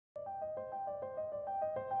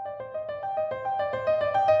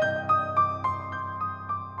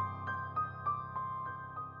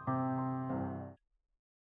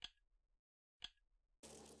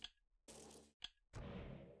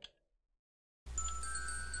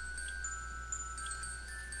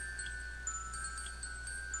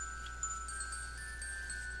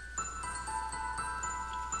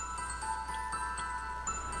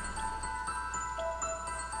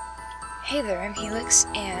Hey there, I'm Helix,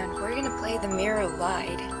 and we're gonna play The Mirror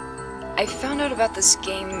Lied. I found out about this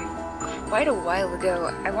game quite a while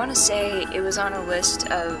ago. I want to say it was on a list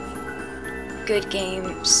of good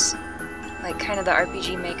games, like kind of the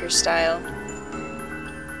RPG Maker style,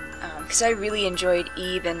 because I really enjoyed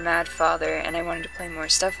Eve and Mad Father, and I wanted to play more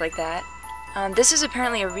stuff like that. This is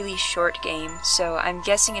apparently a really short game, so I'm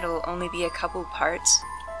guessing it'll only be a couple parts.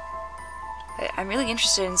 But I'm really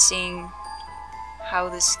interested in seeing how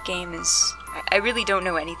this game is. I really don't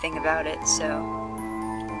know anything about it, so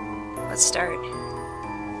let's start.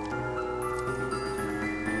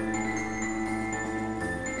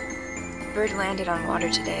 The bird landed on water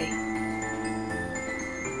today.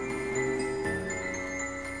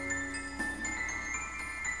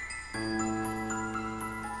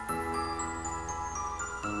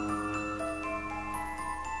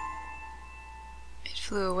 It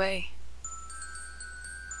flew away.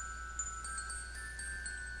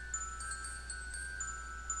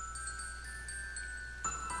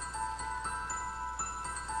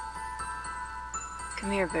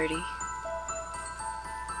 Come here, birdie.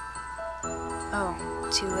 Oh,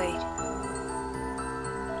 too late.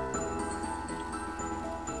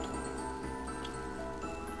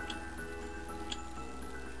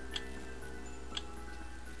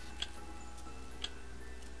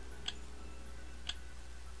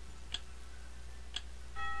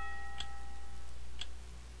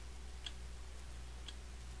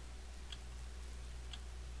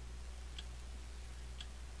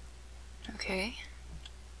 Okay.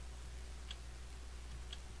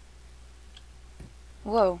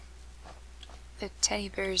 Whoa. The teddy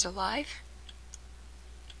bear is alive?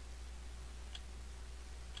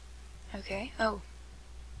 Okay. Oh.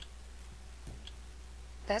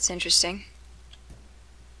 That's interesting.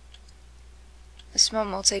 A small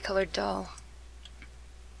multicolored doll.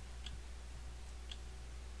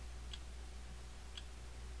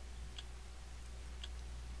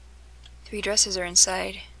 Three dresses are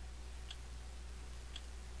inside.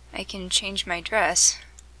 I can change my dress.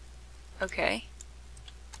 Okay.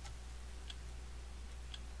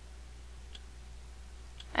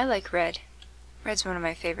 I like red. Red's one of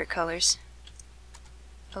my favorite colors.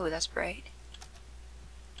 Oh, that's bright.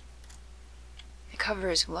 The cover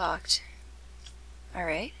is locked.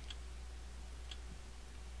 Alright.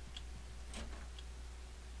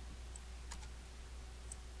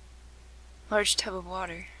 Large tub of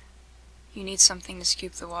water. You need something to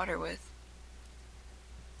scoop the water with.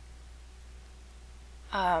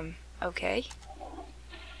 Okay.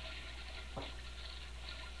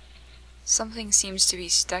 Something seems to be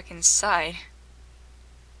stuck inside.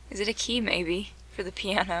 Is it a key, maybe, for the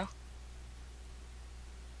piano?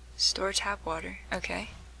 Store tap water. Okay.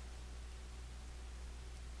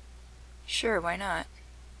 Sure, why not?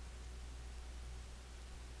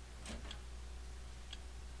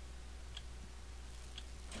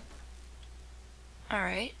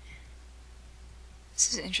 Alright.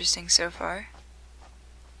 This is interesting so far.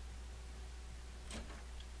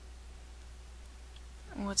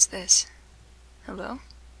 What's this? Hello?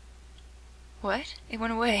 What? It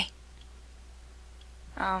went away.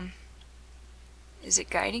 Is it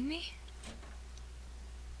guiding me?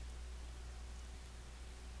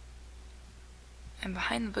 I'm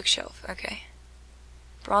behind the bookshelf. Okay.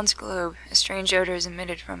 Bronze globe. A strange odor is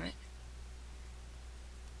emitted from it.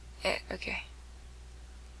 Yeah, okay.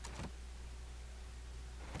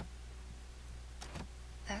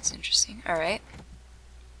 That's interesting. Alright.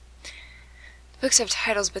 The books have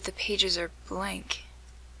titles, but the pages are blank.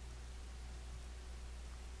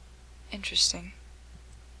 Interesting.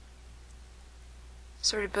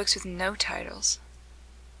 Sorted books with no titles.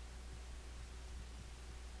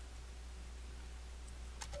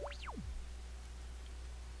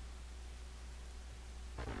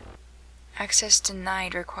 Access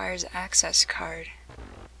denied, requires access card.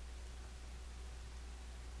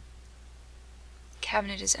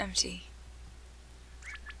 Cabinet is empty.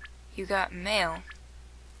 You got mail.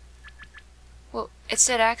 Well, it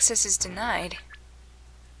said access is denied.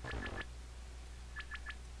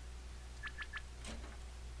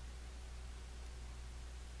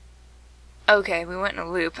 Okay, we went in a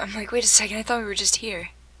loop. I'm like, wait a second, I thought we were just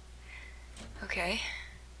here. Okay.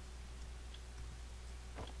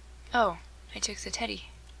 Oh, I took the teddy.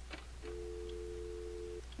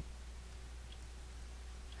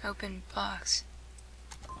 Open box.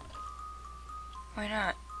 Why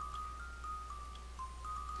not?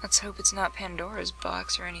 Let's hope it's not Pandora's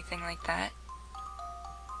box or anything like that.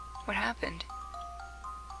 What happened?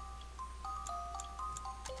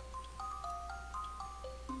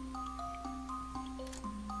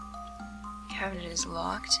 Cabinet is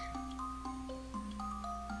locked.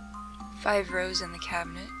 5 rows in the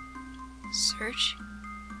cabinet. Search.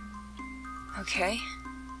 Okay.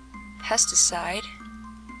 Pesticide.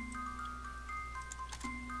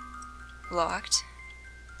 Locked.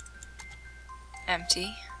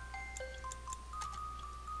 Empty.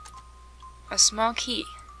 A small key.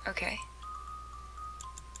 Okay.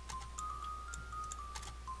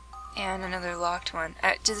 And another locked one.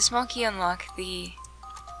 Did the small key unlock the...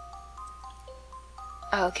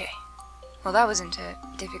 Oh, okay. Well, that wasn't a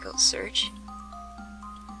difficult search.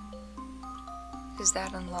 Does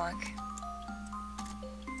that unlock?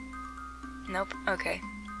 Nope. Okay.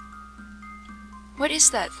 What is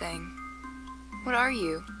that thing? What are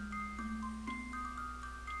you?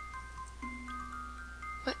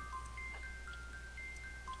 What?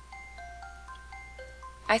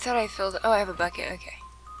 I thought I filled... Oh, I have a bucket. Okay.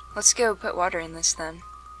 Let's go put water in this then.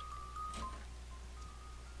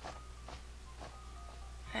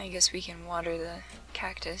 I guess we can water the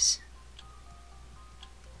cactus.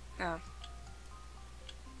 Oh.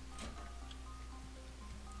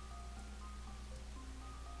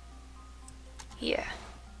 Yeah.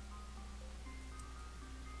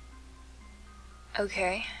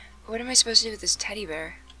 Okay. What am I supposed to do with this teddy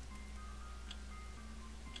bear?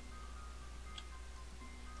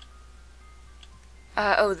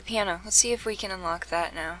 Oh, the piano. Let's see if we can unlock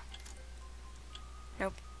that now.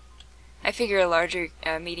 Nope. I figure a larger,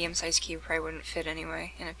 medium-sized cube probably wouldn't fit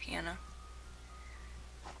anyway in a piano.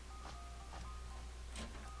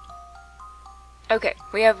 Okay,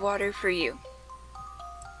 we have water for you.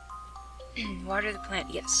 Water the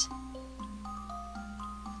plant, yes.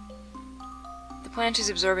 The plant is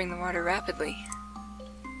absorbing the water rapidly.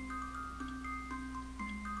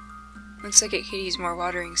 Looks like it could use more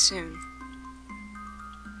watering soon.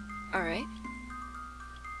 Alright.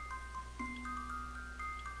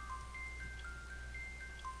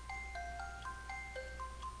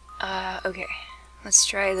 Okay. Let's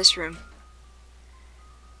try this room.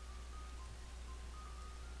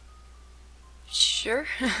 Sure.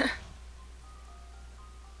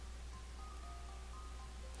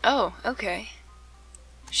 Oh, okay.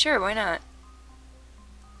 Sure, why not?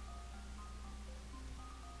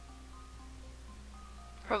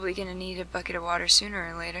 Probably gonna need a bucket of water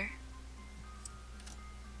sooner or later.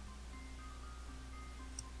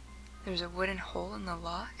 There's a wooden hole in the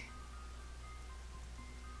lock.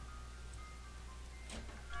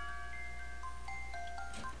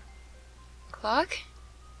 Clock?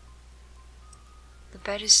 The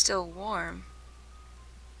bed is still warm.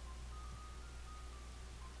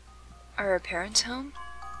 Are our parents home?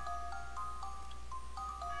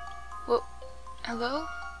 Well, hello?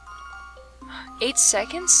 8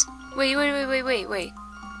 seconds? Wait.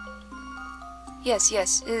 Yes.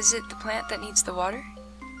 Is it the plant that needs the water?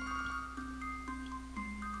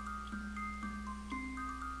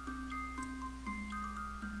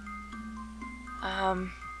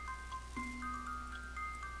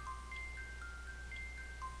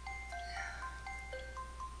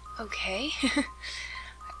 Okay.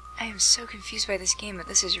 I am so confused by this game, but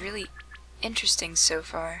this is really interesting so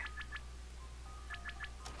far.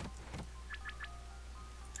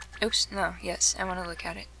 Oops, no, yes, I want to look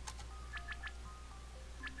at it.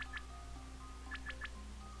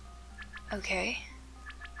 Okay.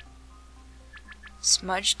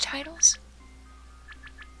 Smudge titles?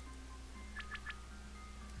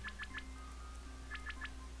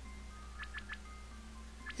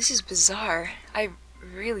 This is bizarre. I'm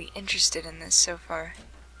really interested in this so far.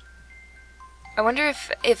 I wonder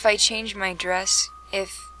if I change my dress,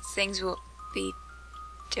 if things will be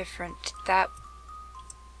different.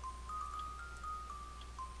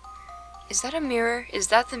 Is that a mirror? Is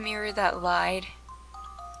that the mirror that lied?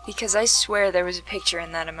 Because I swear there was a picture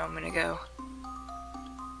in that a moment ago.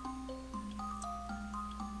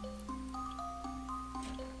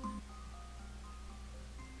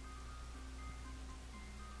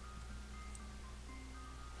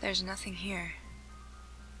 There's nothing here.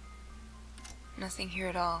 Nothing here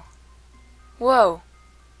at all. Whoa!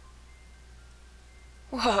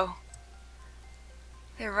 Whoa!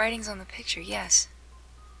 There are writings on the picture, yes.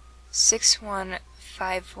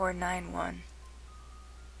 615491.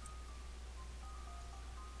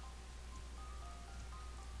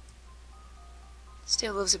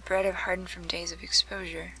 Still loaves of bread have hardened from days of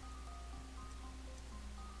exposure.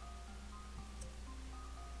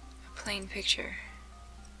 A plain picture.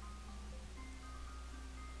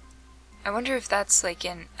 I wonder if that's like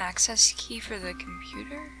an access key for the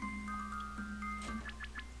computer?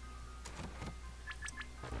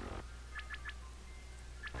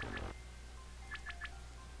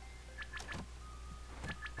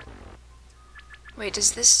 Wait,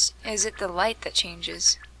 is it the light that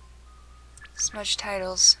changes? Smudge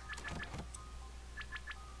titles.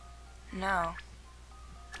 No.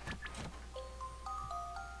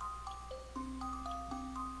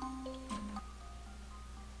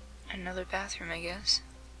 Another bathroom, I guess.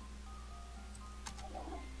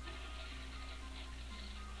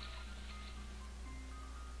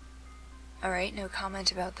 Alright, no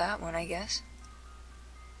comment about that one, I guess.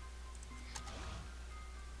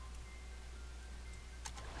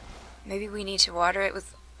 Maybe we need to water it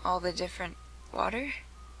with all the different water?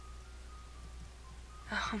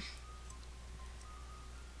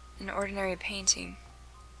 An ordinary painting.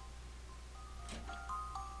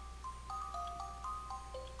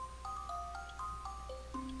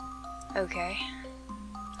 Okay.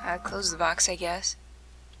 Close the box, I guess.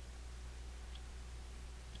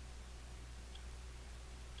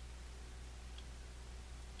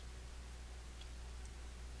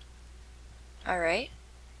 Alright.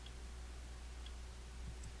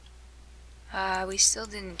 We still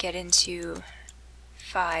didn't get into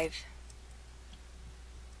 5.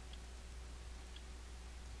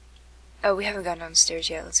 Oh, we haven't gone downstairs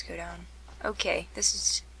yet. Let's go down. Okay, this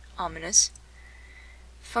is ominous.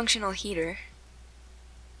 Functional heater.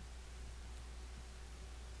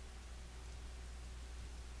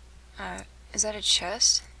 Is that a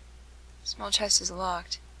chest? Small chest is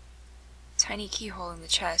locked. Tiny keyhole in the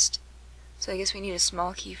chest. So I guess we need a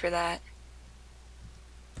small key for that.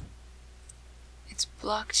 It's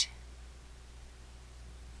blocked.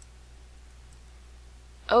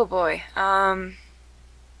 Oh boy.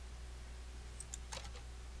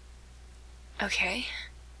 Okay.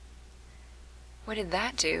 What did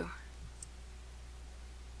that do?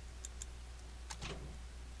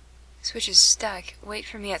 Switch is stuck. Wait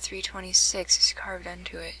for me at 326 is carved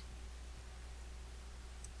into it.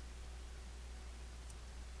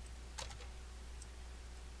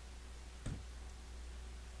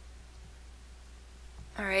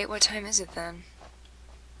 Alright, what time is it then?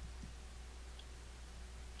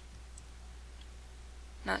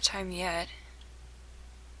 Not time yet.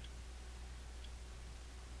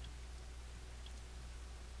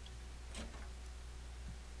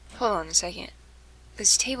 Hold on a second.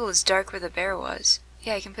 This table is dark where the bear was.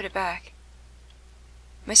 Yeah, I can put it back.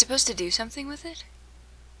 Am I supposed to do something with it?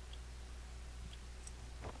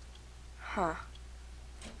 Huh.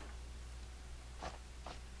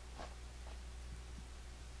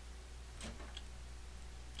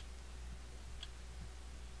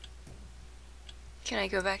 Can I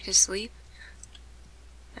go back to sleep?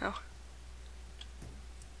 No.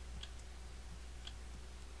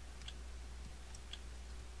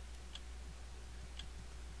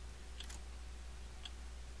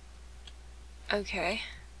 Okay.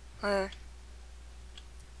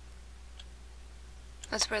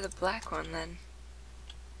 Let's wear the black one then.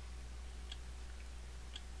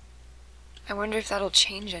 I wonder if that'll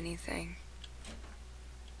change anything.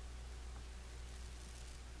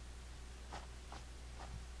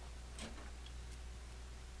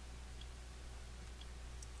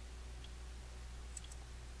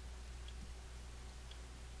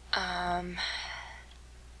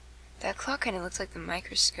 That clock kind of looks like the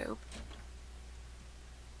microscope.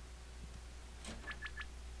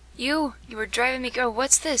 You were driving me. Oh,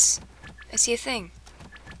 what's this? I see a thing.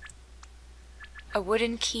 A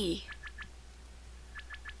wooden key.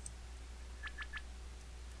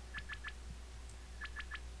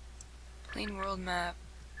 Plain world map.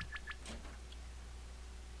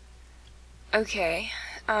 Okay.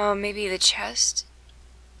 Maybe the chest?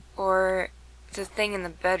 Or the thing in the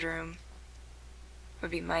bedroom would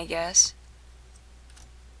be my guess.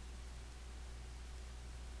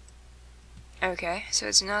 Okay, so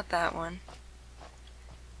it's not that one.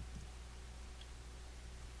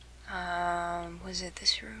 Was it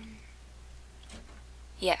this room?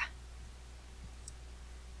 Yeah.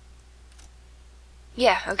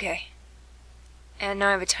 Yeah, okay. And now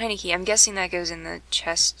I have a tiny key. I'm guessing that goes in the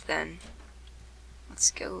chest then. Let's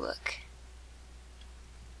go look.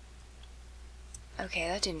 Okay,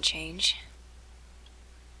 that didn't change.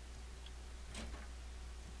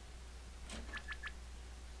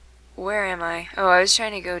 Where am I? Oh, I was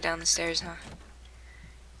trying to go down the stairs, huh?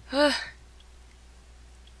 Ugh.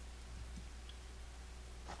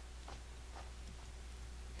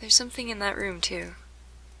 There's something in that room, too.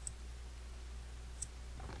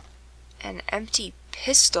 An empty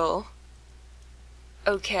pistol?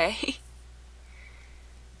 Okay.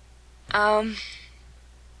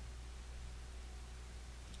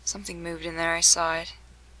 Something moved in there, I saw it.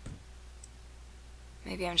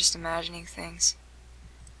 Maybe I'm just imagining things.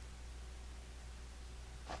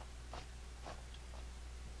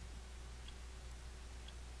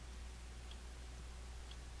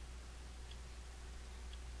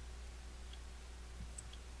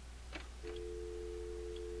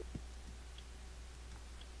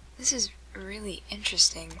 This is really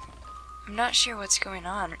interesting. I'm not sure what's going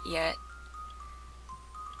on yet.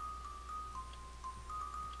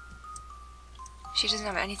 She doesn't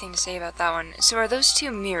have anything to say about that one. So are those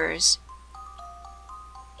two mirrors?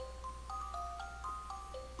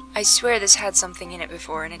 I swear this had something in it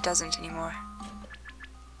before and it doesn't anymore.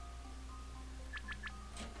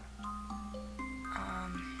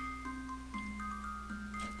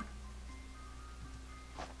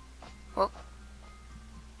 Well,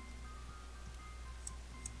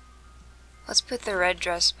 let's put the red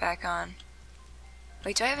dress back on.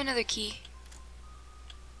 Wait, do I have another key?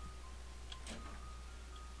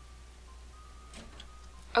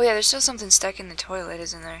 Oh yeah, there's still something stuck in the toilet,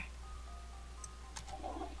 isn't there?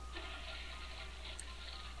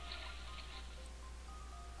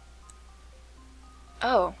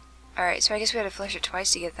 Oh, alright, so I guess we had to flush it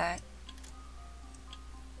twice to get that.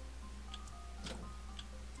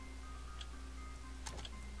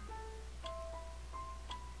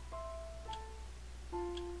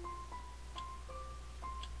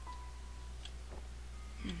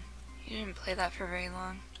 You didn't play that for very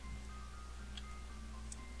long.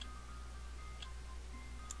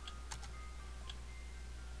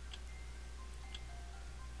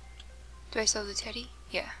 Do I still have the teddy?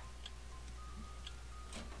 Yeah.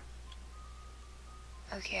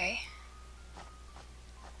 Okay.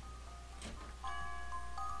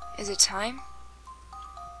 Is it time?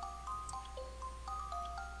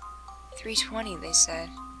 3:20, they said.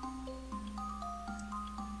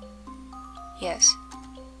 Yes.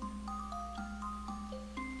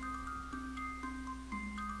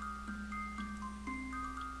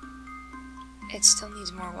 It still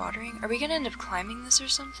needs more watering. Are we gonna end up climbing this or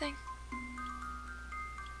something?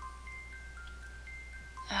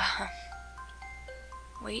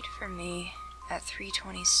 Wait for me at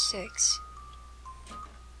 3:26.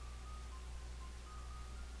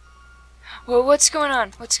 Whoa, what's going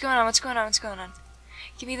on? What's going on? What's going on? What's going on?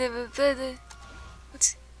 Give me the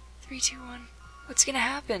what's 3, 2, 1? What's gonna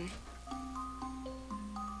happen?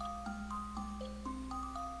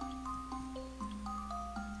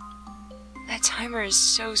 That timer is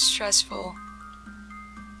so stressful.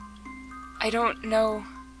 I don't know.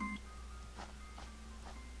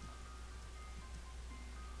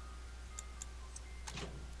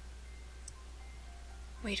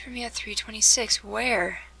 Wait for me at 3:26.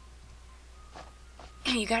 Where?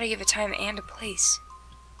 You gotta give a time and a place.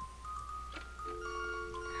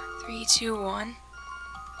 3, 2, 1.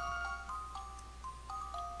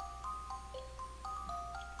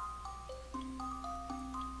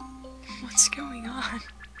 What's going on?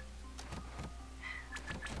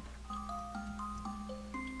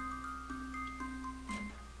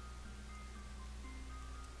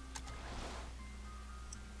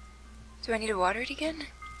 Do I need to water it again?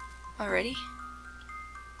 Already?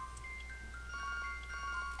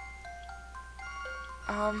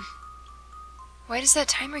 Why does that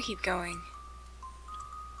timer keep going?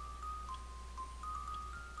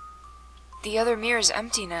 The other mirror is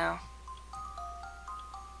empty now.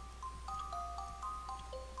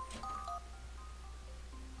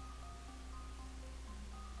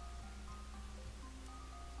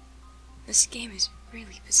 This game is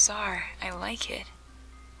really bizarre. I like it.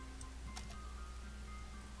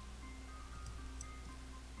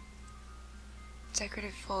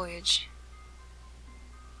 Decorative foliage.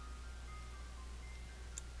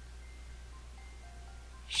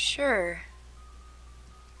 Sure.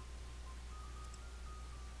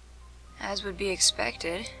 As would be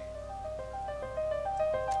expected.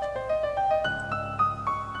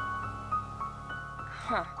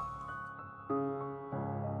 Huh.